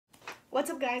What's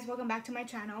up, guys? Welcome back to my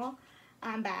channel.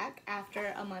 I'm back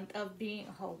after a month of being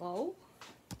hello.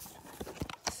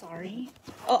 Sorry.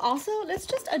 Oh, also, let's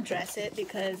just address it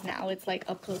because now it's like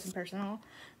up close and personal.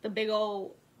 The big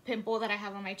old pimple that I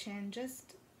have on my chin,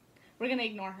 we're gonna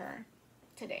ignore her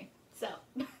today. So,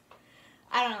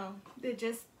 I don't know. It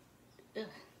just, ugh.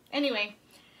 Anyway,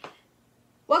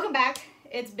 welcome back.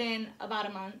 It's been about a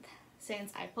month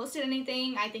since I posted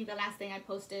anything. I think the last thing I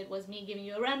posted was me giving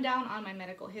you a rundown on my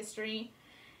medical history.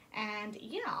 And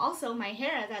yeah, also my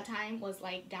hair at that time was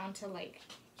like down to like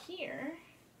here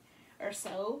or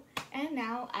so. And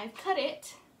now I've cut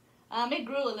it. It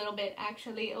grew a little bit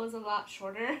actually. It was a lot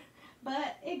shorter,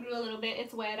 but it grew a little bit.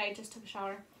 It's wet. I just took a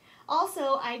shower.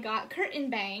 Also, I got curtain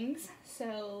bangs.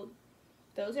 So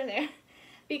those are there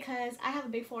because I have a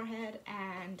big forehead,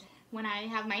 and when I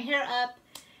have my hair up,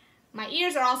 my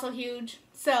ears are also huge,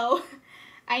 so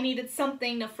I needed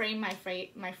something to frame my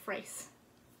face.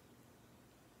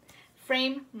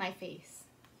 Frame my face.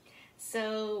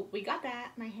 So we got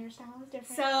that. My hairstyle is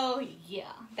different. So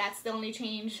yeah, that's the only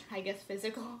change, I guess,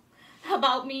 physical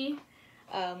about me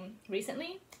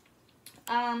recently.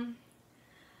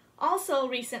 Also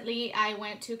recently, I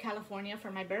went to California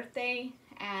for my birthday,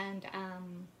 and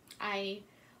I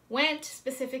went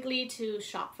specifically to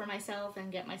shop for myself and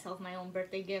get myself my own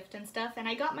birthday gift and stuff, and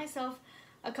I got myself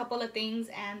a couple of things,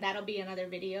 and that'll be another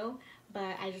video,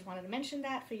 but I just wanted to mention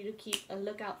that for you to keep a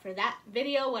lookout for that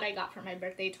video, what I got for my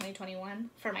birthday 2021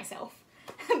 for myself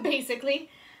basically.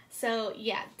 So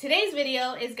yeah, today's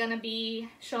video is gonna be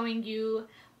showing you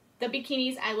the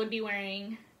bikinis I would be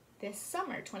wearing this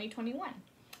summer 2021.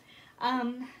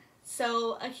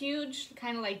 So a huge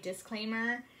kind of like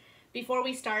disclaimer before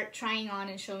we start trying on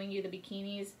and showing you the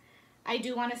bikinis. I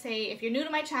do want to say, if you're new to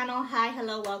my channel, hi,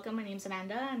 hello, welcome. My name's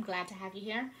Amanda. I'm glad to have you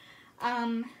here.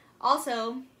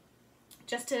 Also,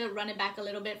 just to run it back a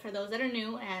little bit for those that are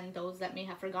new and those that may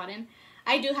have forgotten,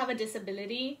 I do have a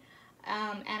disability,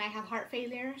 and I have heart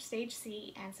failure, stage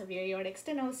C, and severe aortic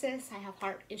stenosis. I have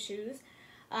heart issues.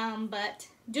 But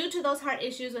due to those heart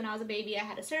issues, when I was a baby, I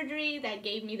had a surgery that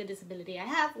gave me the disability I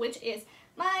have, which is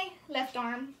my left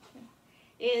arm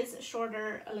is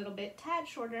shorter, a little bit, tad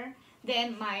shorter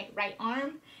than my right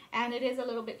arm, and it is a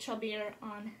little bit chubbier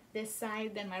on this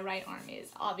side than my right arm is,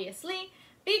 obviously,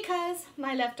 because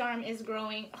my left arm is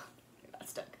growing, oh, I got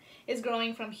stuck, is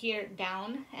growing from here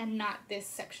down and not this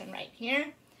section right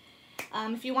here.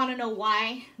 If you want to know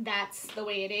why that's the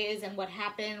way it is and what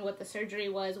happened, what the surgery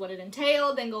was, what it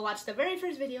entailed, then go watch the very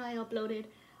first video I uploaded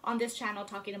on this channel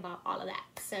talking about all of that.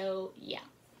 So yeah.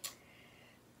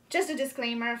 Just a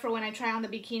disclaimer for when I try on the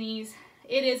bikinis,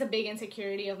 it is a big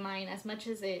insecurity of mine. As much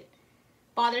as it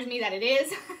bothers me that it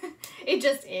is, it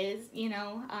just is, you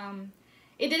know.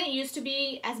 It didn't used to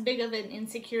be as big of an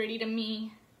insecurity to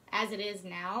me as it is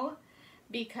now,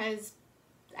 because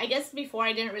I guess before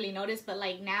I didn't really notice, but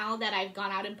like now that I've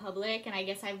gone out in public and I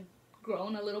guess I've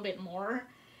grown a little bit more,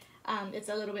 it's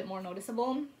a little bit more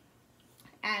noticeable.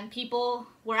 And people,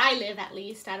 where I live at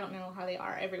least, I don't know how they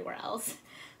are everywhere else,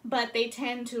 but they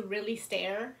tend to really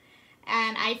stare,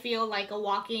 and I feel like a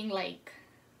walking, like,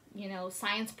 you know,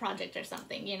 science project or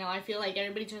something, you know. I feel like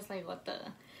everybody's just like, what the,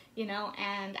 you know,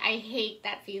 and I hate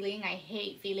that feeling. I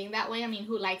hate feeling that way. I mean,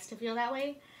 who likes to feel that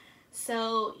way?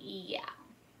 So yeah.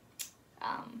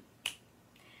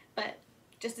 But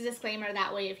just a disclaimer,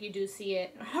 that way if you do see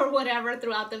it or whatever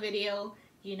throughout the video,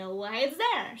 you know why it's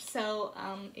there. So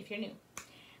if you're new.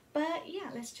 But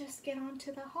yeah, let's just get on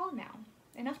to the haul now.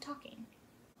 Enough talking.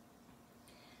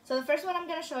 So the first one I'm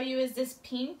going to show you is this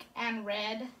pink and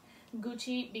red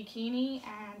Gucci bikini,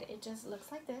 and it just looks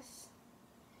like this.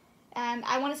 And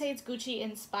I want to say it's Gucci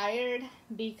inspired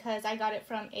because I got it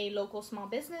from a local small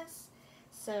business.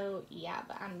 So yeah,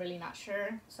 but I'm really not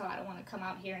sure. So I don't want to come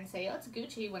out here and say, oh, it's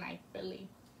Gucci, when I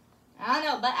don't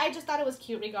know. But I just thought it was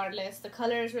cute regardless. The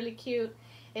color is really cute.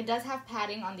 It does have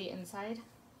padding on the inside.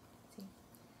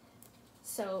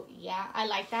 So yeah, I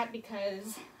like that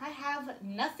because I have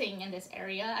nothing in this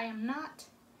area. I am not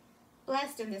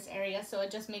blessed in this area, so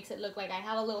it just makes it look like I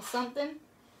have a little something.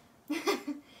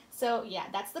 So yeah,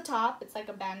 that's the top. It's like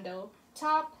a bandeau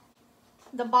top.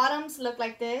 The bottoms look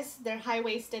like this. They're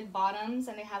high-waisted bottoms,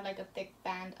 and they have like a thick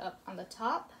band up on the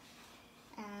top.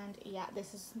 And yeah,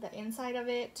 this is the inside of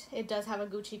it. It does have a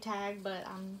Gucci tag, but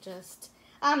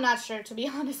I'm not sure, to be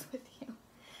honest with you.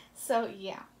 So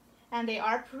yeah. And they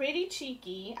are pretty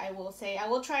cheeky, I will say. I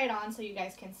will try it on so you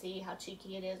guys can see how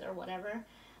cheeky it is or whatever.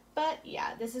 But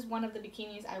yeah, this is one of the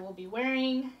bikinis I will be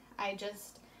wearing. I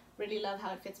just really love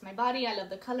how it fits my body. I love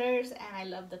the colors, and I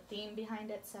love the theme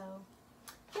behind it. So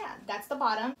yeah, that's the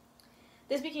bottom.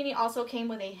 This bikini also came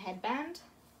with a headband.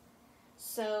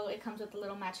 So it comes with a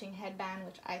little matching headband,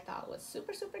 which I thought was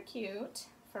super, super cute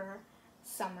for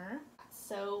summer.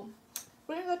 So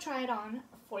we're gonna go try it on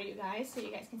for you guys so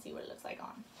you guys can see what it looks like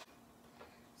on.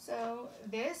 So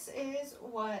this is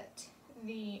what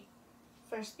the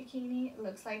first bikini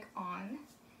looks like on.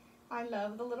 I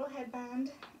love the little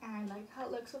headband and I like how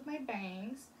it looks with my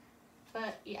bangs.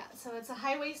 But yeah, so it's a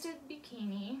high-waisted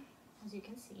bikini, as you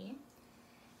can see.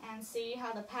 And see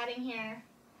how the padding here,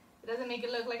 it doesn't make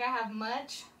it look like I have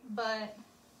much, but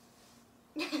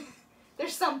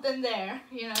there's something there,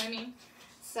 you know what I mean?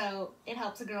 So it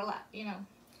helps a girl out, you know.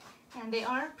 And they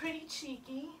are pretty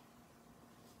cheeky.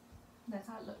 That's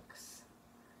how it looks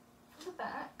from the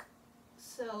back.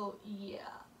 So yeah.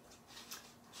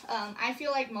 I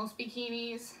feel like most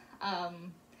bikinis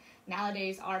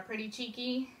nowadays are pretty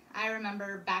cheeky. I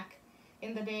remember back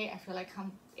in the day, I feel like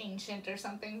I'm ancient or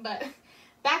something, but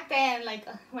back then, like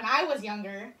when I was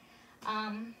younger,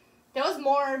 there was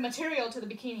more material to the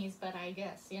bikinis, but I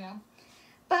guess, you know.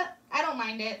 But I don't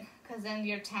mind it, because then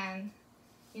your tan,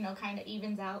 you know, kind of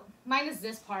evens out. Minus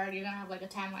this part, you're going to have like a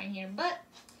tan line here, but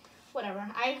whatever.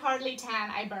 I hardly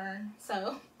tan, I burn,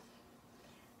 so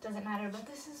doesn't matter. But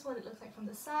this is what it looks like from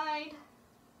the side,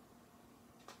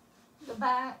 the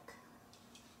back,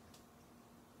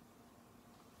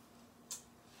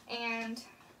 and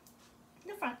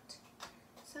the front.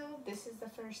 So this is the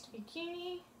first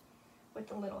bikini with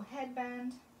the little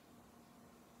headband,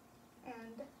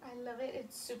 and I love it.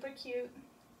 It's super cute.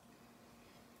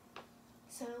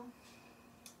 So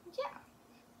yeah,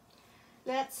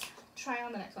 let's try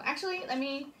on the next one. Actually,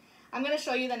 I'm gonna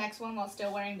show you the next one while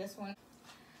still wearing this one.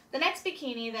 The next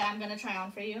bikini that I'm gonna try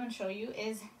on for you and show you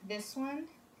is this one,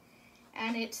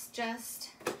 and it's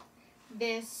just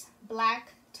this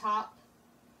black top.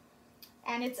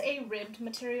 And it's a ribbed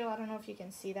material. I don't know if you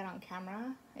can see that on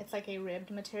camera. It's like a ribbed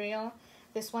material.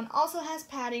 This one also has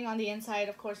padding on the inside.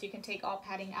 Of course, you can take all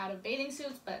padding out of bathing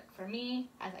suits, but for me,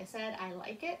 as I said, I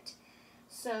like it.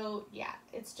 So yeah,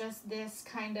 it's just this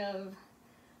kind of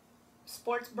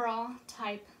sports bra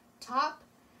type top.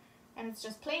 And it's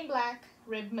just plain black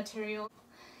ribbed material.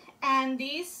 And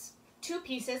these two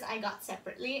pieces I got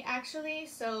separately, actually.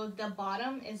 So the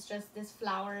bottom is just this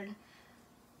flowered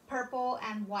purple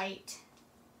and white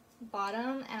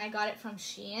bottom, and I got it from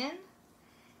Shein,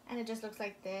 and it just looks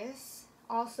like this.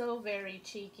 Also very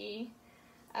cheeky.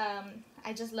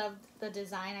 I just loved the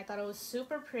design. I thought it was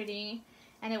super pretty,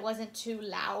 and it wasn't too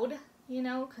loud, you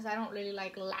know, because I don't really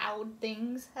like loud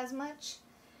things as much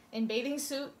in bathing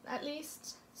suit, at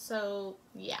least. So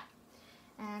yeah,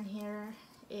 and here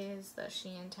is the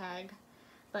Shein tag.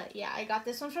 But yeah, I got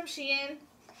this one from Shein.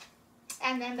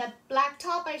 And then the black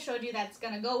top I showed you that's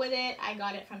gonna go with it, I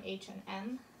got it from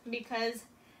H&M, because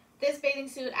this bathing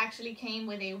suit actually came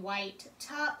with a white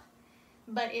top,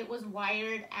 but it was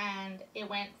wired and it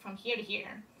went from here to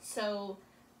here. So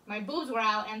my boobs were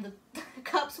out and the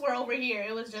cups were over here.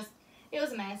 It was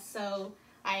a mess, so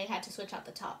I had to switch out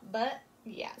the top. But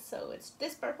yeah, so it's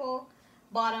this purple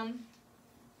bottom,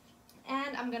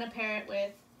 and I'm gonna pair it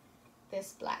with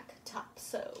this black top.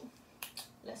 So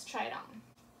let's try it on.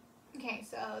 Okay,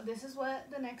 so this is what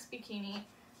the next bikini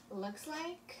looks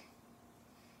like,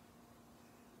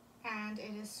 and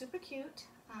it is super cute.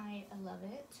 I love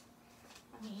it.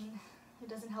 I mean, it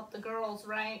doesn't help the girls,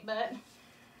 right? But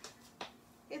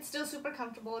it's still super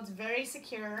comfortable. It's very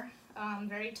secure,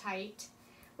 very tight,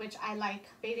 which I like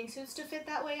bathing suits to fit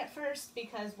that way at first,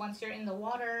 because once you're in the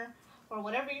water or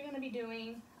whatever you're going to be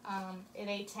doing,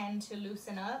 they tend to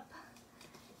loosen up,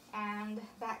 and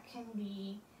that can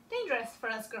be dangerous for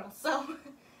us girls. So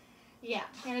yeah,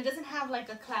 and it doesn't have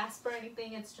like a clasp or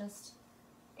anything. It's just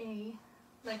a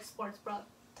like sports bra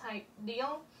type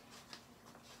deal.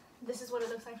 This is what it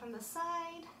looks like from the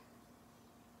side,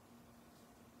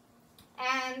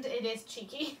 and it is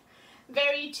cheeky,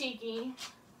 very cheeky.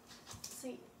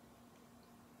 See,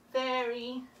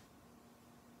 very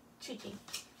cheeky.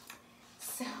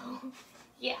 So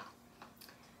yeah,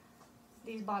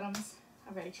 these bottoms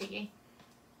are very cheeky.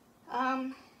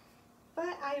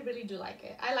 But I really do like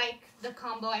it. I like the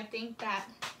combo. I think that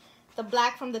the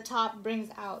black from the top brings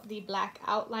out the black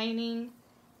outlining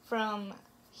from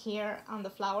here on the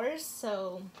flowers.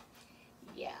 So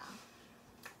yeah,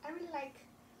 I really like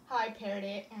how I paired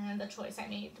it and the choice I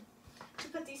made to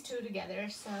put these two together.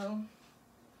 So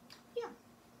yeah,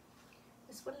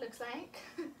 this is what it looks like.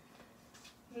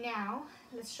 Now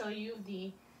let's show you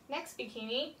the next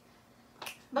bikini.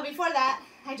 But before that,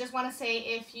 I just want to say,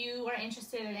 if you are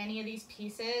interested in any of these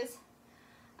pieces,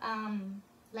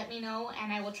 let me know,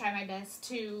 and I will try my best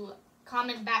to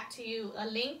comment back to you a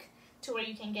link to where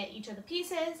you can get each of the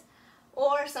pieces.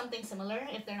 or something similar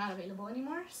if they're not available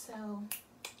anymore. So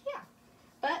yeah,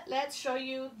 but let's show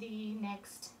you the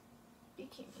next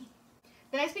bikini.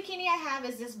 The next bikini I have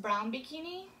is this brown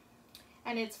bikini,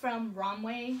 and it's from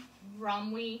Romwe.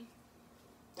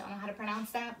 Don't know how to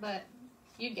pronounce that, but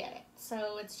you get it.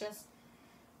 So it's just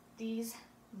these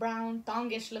brown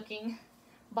thongish looking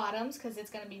bottoms, because it's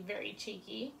going to be very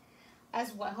cheeky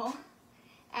as well.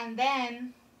 And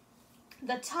then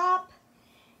the top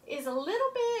is a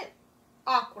little bit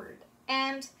awkward,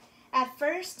 and at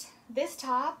first this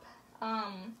top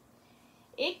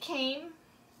it came,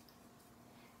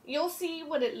 you'll see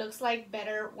what it looks like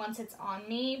better once it's on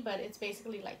me, but it's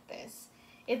basically like this.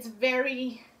 It's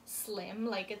very slim,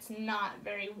 like it's not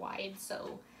very wide,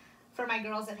 so for my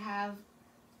girls that have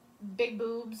big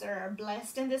boobs or are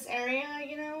blessed in this area,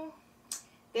 you know,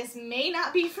 this may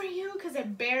not be for you, because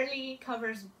it barely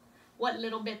covers what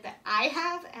little bit that I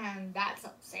have, and that's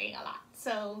saying a lot.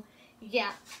 So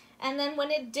yeah, and then when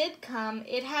it did come,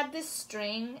 it had this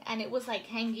string, and it was like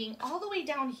hanging all the way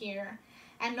down here,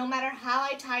 and no matter how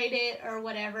I tied it or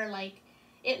whatever, like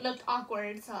it looked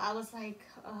awkward. So I was like,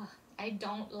 I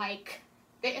don't like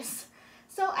this,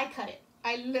 so I cut it.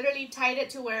 I literally tied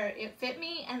it to where it fit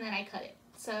me, and then I cut it.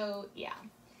 So yeah,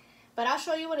 but I'll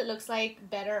show you what it looks like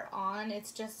better on.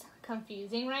 It's just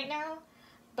confusing right now,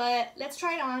 but let's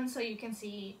try it on so you can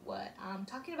see what I'm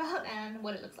talking about and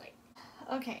what it looks like.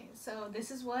 Okay, so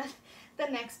this is what the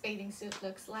next bathing suit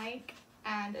looks like,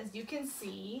 and as you can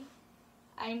see,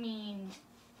 I mean,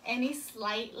 any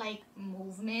slight like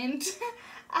movement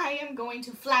I am going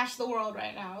to flash the world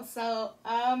right now. So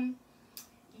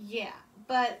yeah,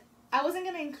 but I wasn't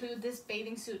gonna include this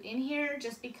bathing suit in here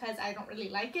just because I don't really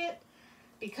like it.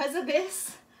 Because of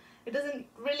this, it doesn't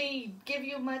really give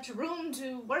you much room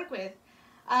to work with.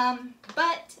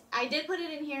 But I did put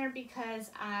it in here because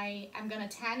I'm gonna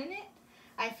tan in it.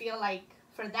 I feel like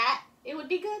for that it would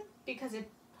be good because it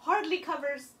hardly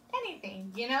covers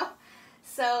anything, you know?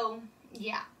 So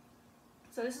yeah,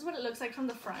 so this is what it looks like from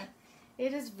the front.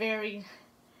 It is very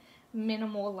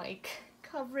minimal like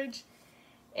coverage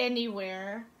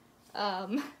anywhere.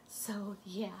 So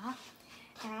yeah,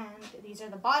 and these are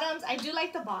the bottoms. I do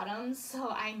like the bottoms, so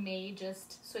I may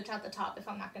just switch out the top if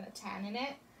I'm not gonna tan in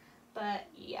it. But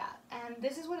yeah, and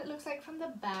this is what it looks like from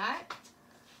the back.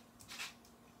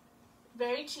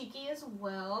 Very cheeky as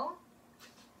well,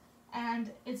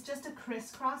 and it's just a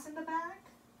crisscross in the back,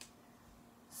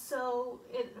 so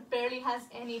it barely has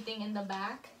anything in the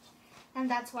back, and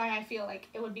that's why I feel like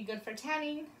it would be good for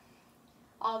tanning,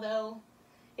 although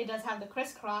it does have the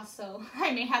crisscross, so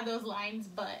I may have those lines,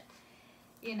 but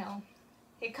you know,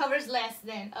 it covers less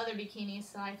than other bikinis,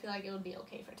 so I feel like it would be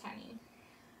okay for tanning.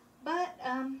 But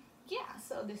yeah,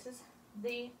 so this is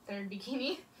the third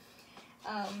bikini.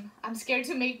 I'm scared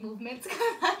to make movements because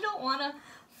I don't want to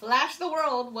flash the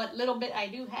world what little bit I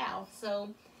do have. So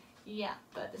yeah,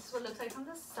 but this is what it looks like from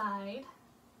the side.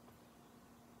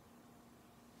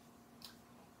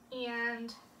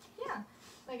 And yeah,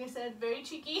 like I said, very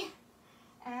cheeky,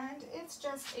 and it's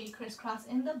just a crisscross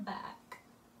in the back.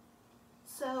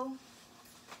 So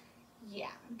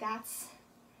yeah, that's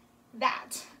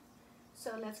that.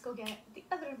 So let's go get the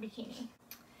other bikini.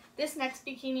 This next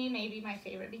bikini may be my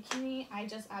favorite bikini. I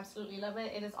just absolutely love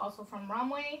it. It is also from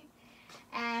Romwe,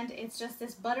 and it's just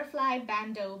this butterfly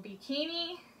bandeau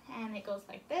bikini, and it goes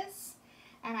like this.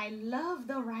 And I love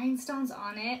the rhinestones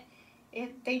on it.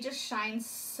 They just shine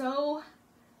so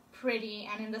pretty,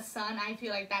 and in the sun I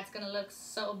feel like that's gonna look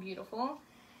so beautiful.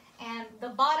 And the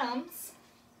bottoms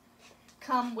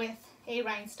come with a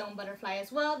rhinestone butterfly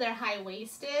as well. They're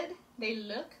high-waisted. They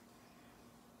look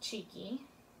cheeky.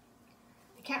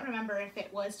 I can't remember if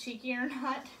it was cheeky or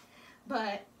not,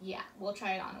 but yeah, we'll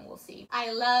try it on and we'll see.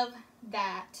 I love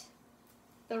that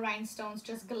the rhinestones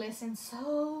just glisten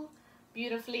so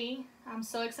beautifully. I'm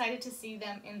so excited to see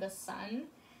them in the sun.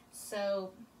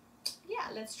 So yeah,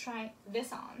 let's try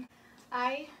this on.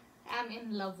 I am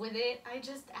in love with it. I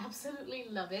just absolutely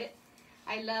love it.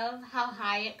 I love how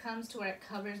high it comes to where it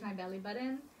covers my belly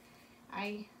button.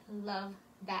 I love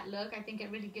that look. I think it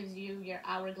really gives you your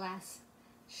hourglass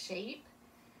shape,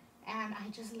 and I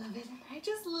just love it. I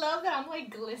just love that I'm like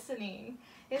glistening.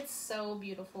 It's so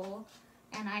beautiful,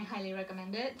 and I highly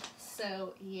recommend it.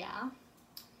 So yeah,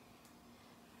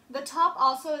 the top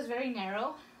also is very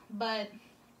narrow, but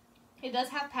it does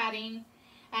have padding,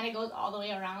 and it goes all the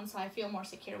way around, so I feel more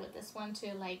secure with this one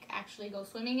to like actually go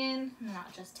swimming in,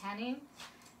 not just tanning.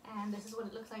 And this is what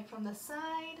it looks like from the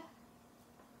side.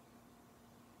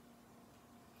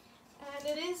 And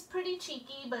it is pretty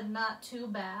cheeky, but not too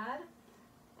bad.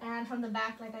 And from the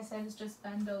back, like I said, it's just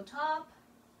bandeau top.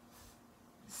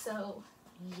 So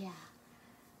yeah,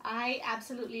 I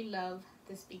absolutely love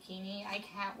this bikini. I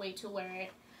can't wait to wear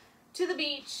it to the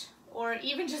beach or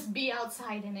even just be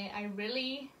outside in it. I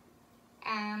really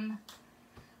am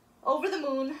over the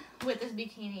moon with this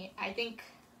bikini. I think,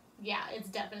 yeah, it's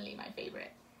definitely my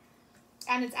favorite.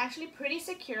 And it's actually pretty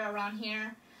secure around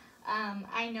here.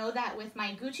 I know that with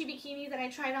my Gucci bikini that I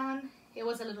tried on, it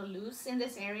was a little loose in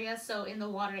this area, so in the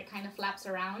water it kind of flaps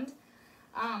around.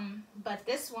 But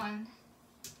this one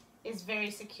is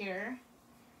very secure,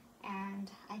 and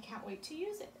I can't wait to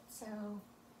use it. So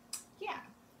yeah,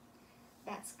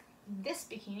 that's this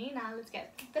bikini. Now let's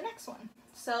get the next one.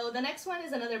 So the next one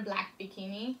is another black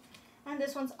bikini, and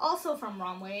this one's also from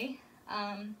Romwe.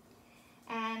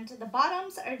 And the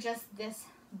bottoms are just this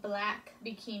black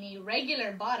bikini,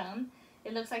 regular bottom.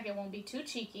 It looks like it won't be too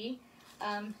cheeky.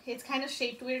 It's kind of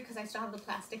shaped weird because I still have the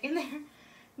plastic in there.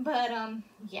 But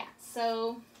yeah,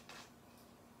 so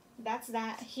that's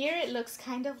that. Here it looks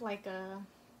kind of like a,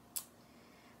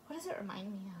 what does it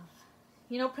remind me of?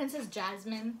 You know Princess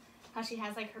Jasmine, how she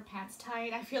has like her pants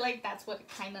tied? I feel like that's what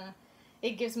kind of,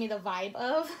 it gives me the vibe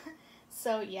of.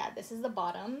 So yeah, this is the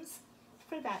bottoms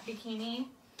for that bikini.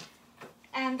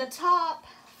 And the top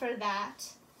for that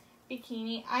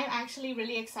bikini, I'm actually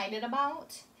really excited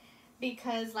about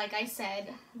because, like I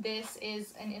said, this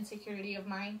is an insecurity of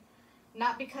mine.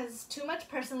 Not because too much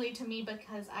personally to me,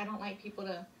 because I don't like people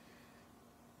to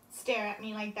stare at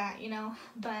me like that, you know,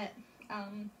 but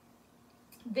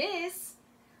this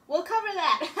will cover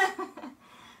that.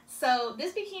 So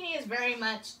this bikini is very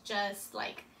much just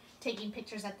like taking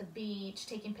pictures at the beach,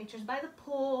 taking pictures by the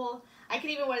pool. I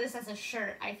could even wear this as a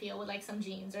shirt, I feel, with like some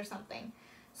jeans or something.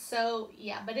 So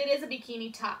yeah, but it is a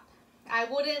bikini top. I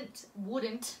wouldn't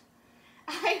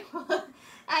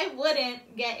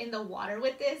get in the water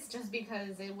with this just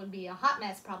because it would be a hot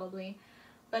mess probably.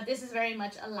 But this is very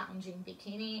much a lounging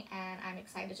bikini, and I'm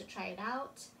excited to try it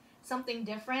out. Something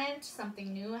different,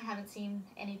 something new. I haven't seen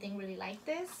anything really like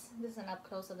this. This is an up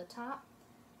close of the top,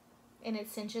 and it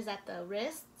cinches at the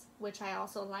wrists, which I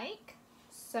also like.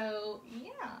 So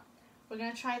yeah, we're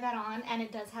gonna try that on, and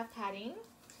it does have padding.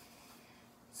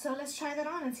 So let's try that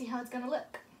on and see how it's gonna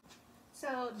look.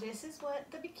 So this is what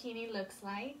the bikini looks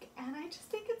like, and I just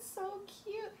think it's so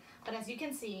cute. But as you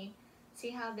can see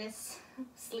how this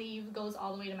sleeve goes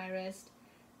all the way to my wrist?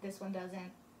 This one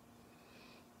doesn't.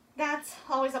 That's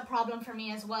always a problem for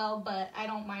me as well, but I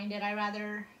don't mind it. I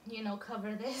rather, you know,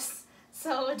 cover this,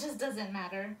 so it just doesn't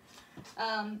matter.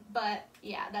 But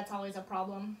yeah, that's always a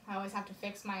problem. I always have to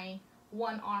fix my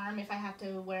one arm if I have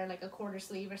to wear like a quarter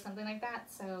sleeve or something like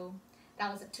that. So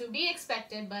that was to be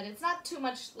expected, but it's not too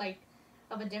much like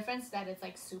of a difference that it's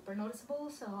like super noticeable,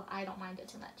 so I don't mind it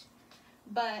too much.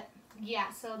 But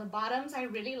yeah, so the bottoms I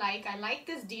really like. I like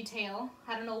this detail.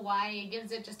 I don't know why, it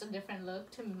gives it just a different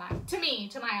look to my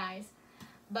eyes.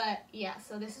 But yeah,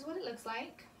 so this is what it looks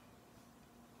like.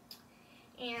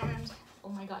 And oh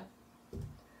my god,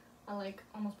 I like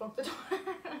almost broke the door.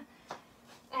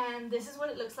 And this is what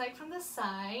it looks like from the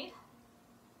side.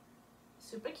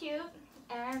 Super cute.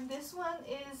 And this one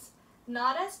is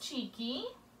not as cheeky.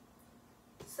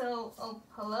 So, oh,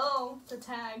 hello, the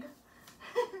tag.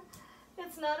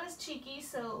 It's not as cheeky,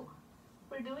 so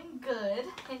we're doing good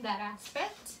in that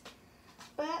aspect.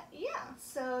 But yeah,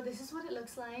 so this is what it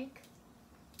looks like.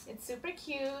 It's super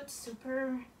cute,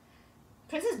 super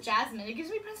Princess Jasmine. It gives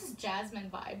me Princess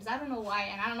Jasmine vibes. I don't know why,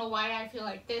 and I don't know why I feel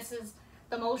like this is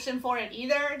the motion for it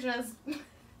either. Just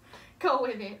go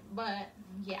with it. But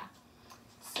yeah,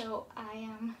 so I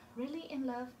am really in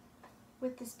love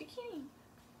with this bikini.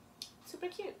 Super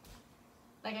cute.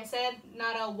 Like I said,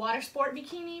 not a water sport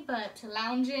bikini, but to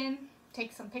lounge in,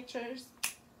 take some pictures.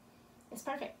 It's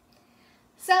perfect.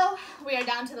 So we are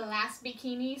down to the last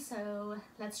bikini, so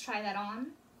let's try that on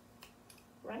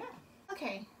right now.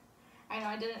 Okay, I know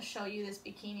I didn't show you this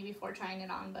bikini before trying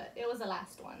it on, but it was the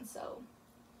last one, so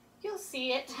you'll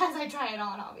see it as I try it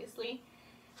on, obviously.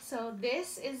 So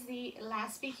this is the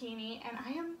last bikini, and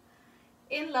I am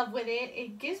in love with it.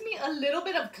 It gives me a little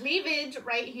bit of cleavage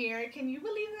right here. Can you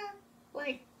believe that?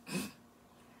 Like,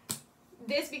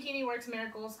 this bikini works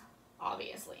miracles,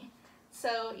 obviously.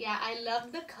 So yeah, I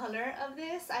love the color of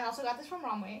this. I also got this from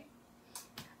Romwe.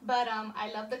 But I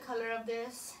love the color of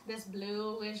this. This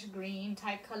bluish green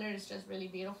type color is just really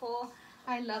beautiful.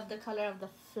 I love the color of the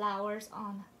flowers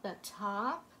on the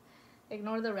top.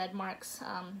 Ignore the red marks.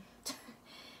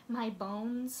 My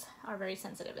bones are very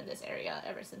sensitive in this area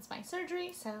ever since my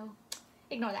surgery, so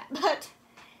ignore that. But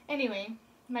anyway,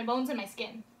 my bones and my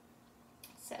skin.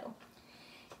 So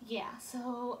yeah,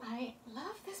 so I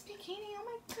love this bikini, oh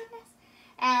my goodness.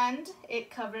 And it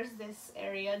covers this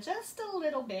area just a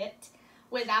little bit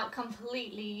without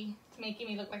completely making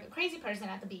me look like a crazy person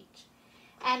at the beach.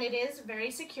 And it is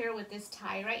very secure with this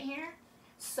tie right here.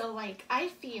 So like I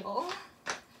feel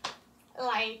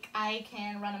like I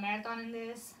can run a marathon in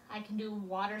this. I can do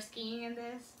water skiing in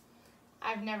this.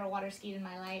 I've never water skied in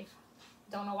my life.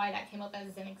 Don't know why that came up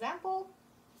as an example.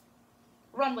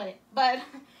 Run with it, but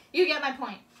you get my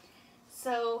point.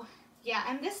 So yeah,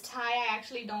 and this tie, I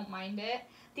actually don't mind it.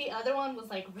 The other one was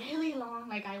like really long,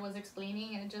 like I was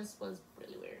explaining, and it just was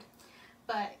really weird.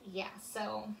 But yeah,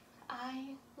 so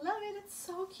I love it. It's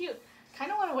so cute.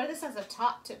 Kind of want to wear this as a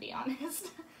top, to be honest.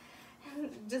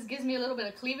 It just gives me a little bit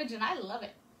of cleavage, and I love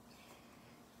it.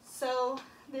 So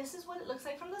this is what it looks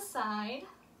like from the side.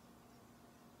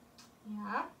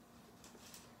 Yeah.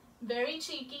 Very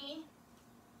cheeky,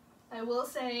 I will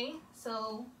say.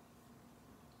 So,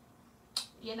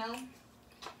 you know,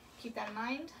 keep that in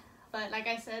mind. But like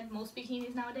I said, most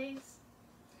bikinis nowadays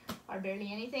are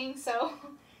barely anything. So,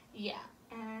 yeah.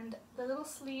 And the little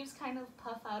sleeves kind of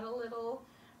puff out a little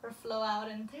or flow out,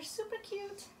 and they're super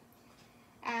cute.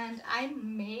 And I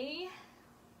may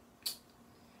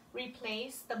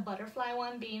replace the butterfly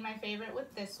one being my favorite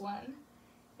with this one.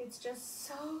 It's just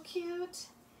so cute,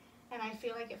 and I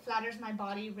feel like it flatters my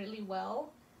body really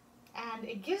well, and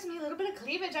it gives me a little bit of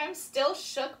cleavage. I'm still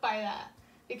shook by that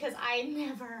because I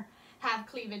never have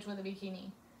cleavage with a bikini.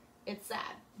 It's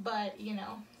sad, but you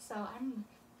know, so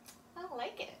I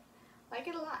like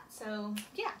it a lot. So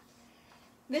yeah,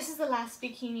 this is the last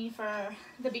bikini for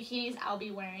the bikinis I'll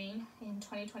be wearing in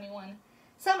 2021,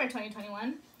 summer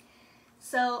 2021.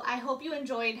 So I hope you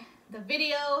enjoyed the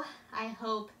video. I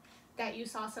hope that you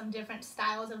saw some different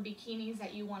styles of bikinis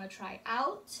that you want to try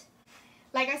out.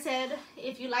 Like I said,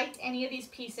 if you liked any of these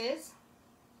pieces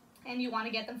and you want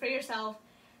to get them for yourself,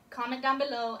 comment down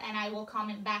below and I will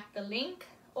comment back the link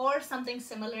or something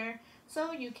similar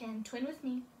so you can twin with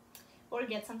me or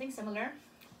get something similar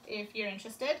if you're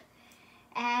interested.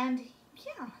 And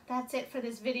yeah, that's it for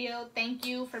this video. Thank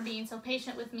you for being so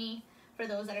patient with me. For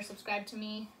those that are subscribed to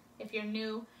me, if you're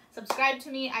new, subscribe to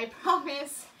me. I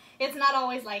promise it's not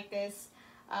always like this,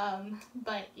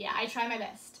 but yeah, I try my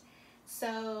best.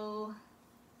 So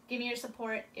give me your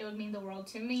support. It would mean the world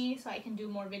to me, so I can do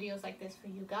more videos like this for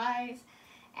you guys.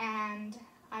 And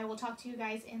I will talk to you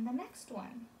guys in the next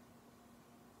one.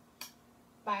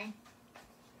 Bye.